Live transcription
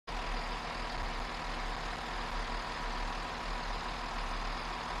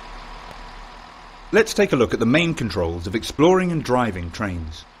Let's take a look at the main controls of exploring and driving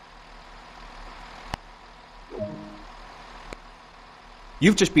trains.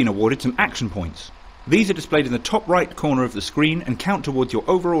 You've just been awarded some action points. These are displayed in the top right corner of the screen and count towards your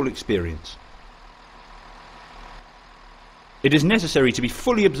overall experience. It is necessary to be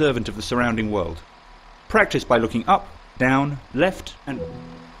fully observant of the surrounding world. Practice by looking up, down, left and...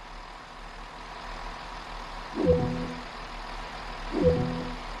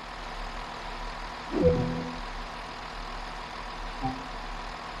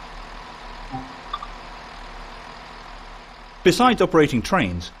 Besides operating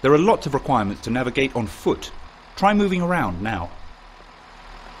trains, there are lots of requirements to navigate on foot. Try moving around now.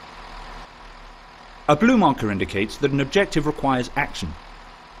 A blue marker indicates that an objective requires action.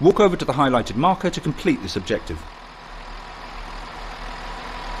 Walk over to the highlighted marker to complete this objective.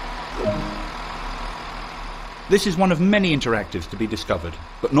 This is one of many interactives to be discovered,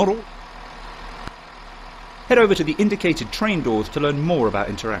 but not all. Head over to the indicated train doors to learn more about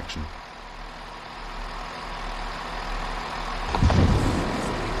interaction.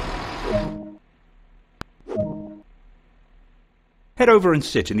 Head over and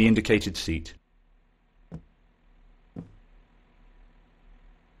sit in the indicated seat.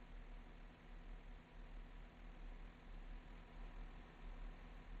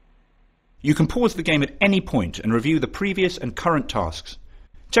 You can pause the game at any point and review the previous and current tasks.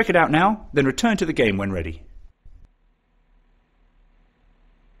 Check it out now, then return to the game when ready.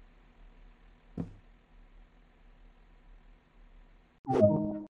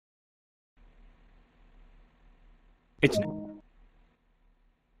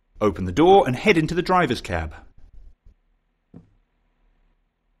 Open the door and head into the driver's cab.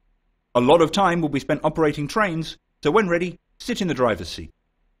 A lot of time will be spent operating trains, so when ready, sit in the driver's seat.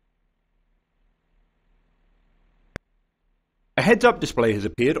 A heads-up display has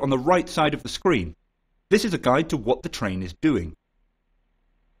appeared on the right side of the screen. This is a guide to what the train is doing.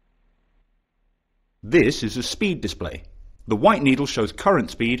 This is a speed display. The white needle shows current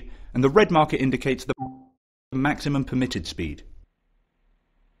speed and the red marker indicates the maximum permitted speed.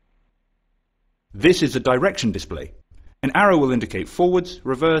 This is a direction display. An arrow will indicate forwards,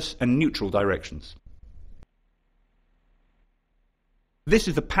 reverse and neutral directions. This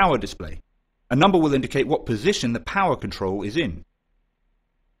is the power display. A number will indicate what position the power control is in.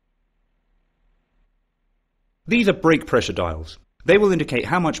 These are brake pressure dials. They will indicate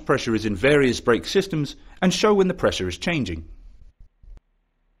how much pressure is in various brake systems and show when the pressure is changing.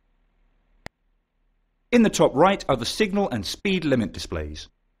 In the top right are the signal and speed limit displays.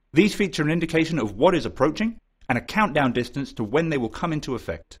 These feature an indication of what is approaching and a countdown distance to when they will come into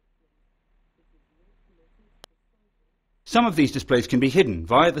effect. Some of these displays can be hidden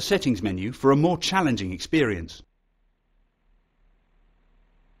via the settings menu for a more challenging experience.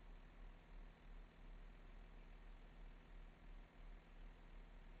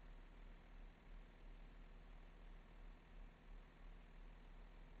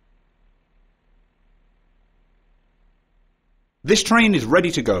 This train is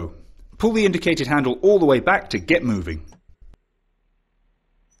ready to go. Pull the indicated handle all the way back to get moving.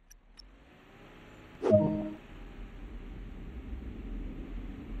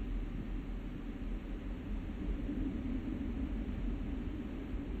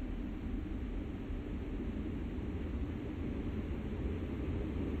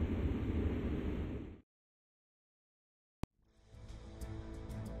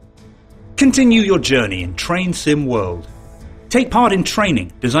 Continue your journey in Train Sim World. Take part in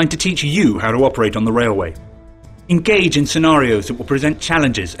training designed to teach you how to operate on the railway. Engage in scenarios that will present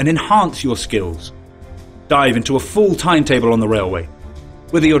challenges and enhance your skills. Dive into a full timetable on the railway.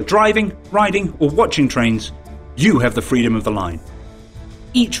 Whether you're driving, riding or watching trains, you have the freedom of the line.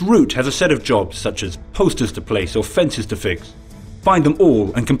 Each route has a set of jobs such as posters to place or fences to fix. Find them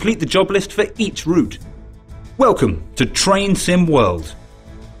all and complete the job list for each route. Welcome to Train Sim World.